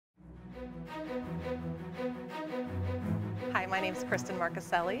Hi, my name is Kristen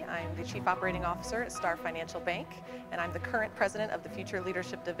Marcaselli. I'm the Chief Operating Officer at Star Financial Bank, and I'm the current President of the Future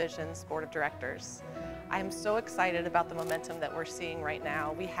Leadership Division's Board of Directors. I'm so excited about the momentum that we're seeing right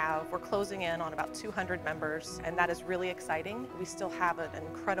now. We're closing in on about 200 members, and that is really exciting. We still have an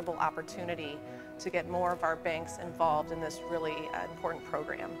incredible opportunity to get more of our banks involved in this really important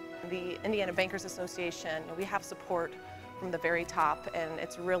program. The Indiana Bankers Association, we have support from the very top, and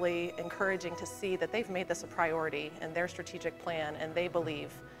it's really encouraging to see that they've made this a priority in their strategic plan, and they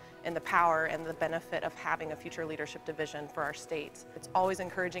believe in the power and the benefit of having a future leadership division for our state. It's always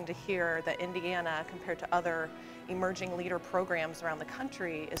encouraging to hear that Indiana, compared to other emerging leader programs around the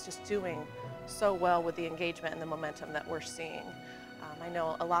country, is just doing so well with the engagement and the momentum that we're seeing. I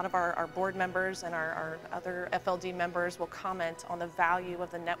know a lot of our board members and our other FLD members will comment on the value of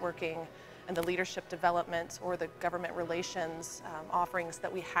the networking and the leadership development or the government relations offerings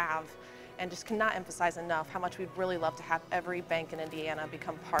that we have, and just cannot emphasize enough how much we'd really love to have every bank in Indiana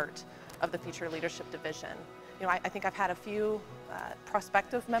become part of the Future Leadership Division. You know, I think I've had a few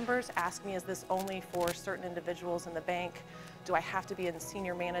prospective members ask me, is this only for certain individuals in the bank? Do I have to be in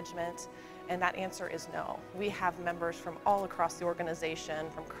senior management? And that answer is no. We have members from all across the organization,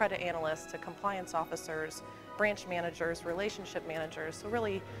 from credit analysts to compliance officers, branch managers, relationship managers, so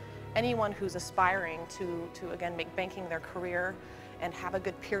really anyone who's aspiring to again, make banking their career and have a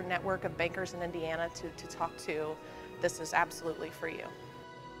good peer network of bankers in Indiana to talk to, this is absolutely for you.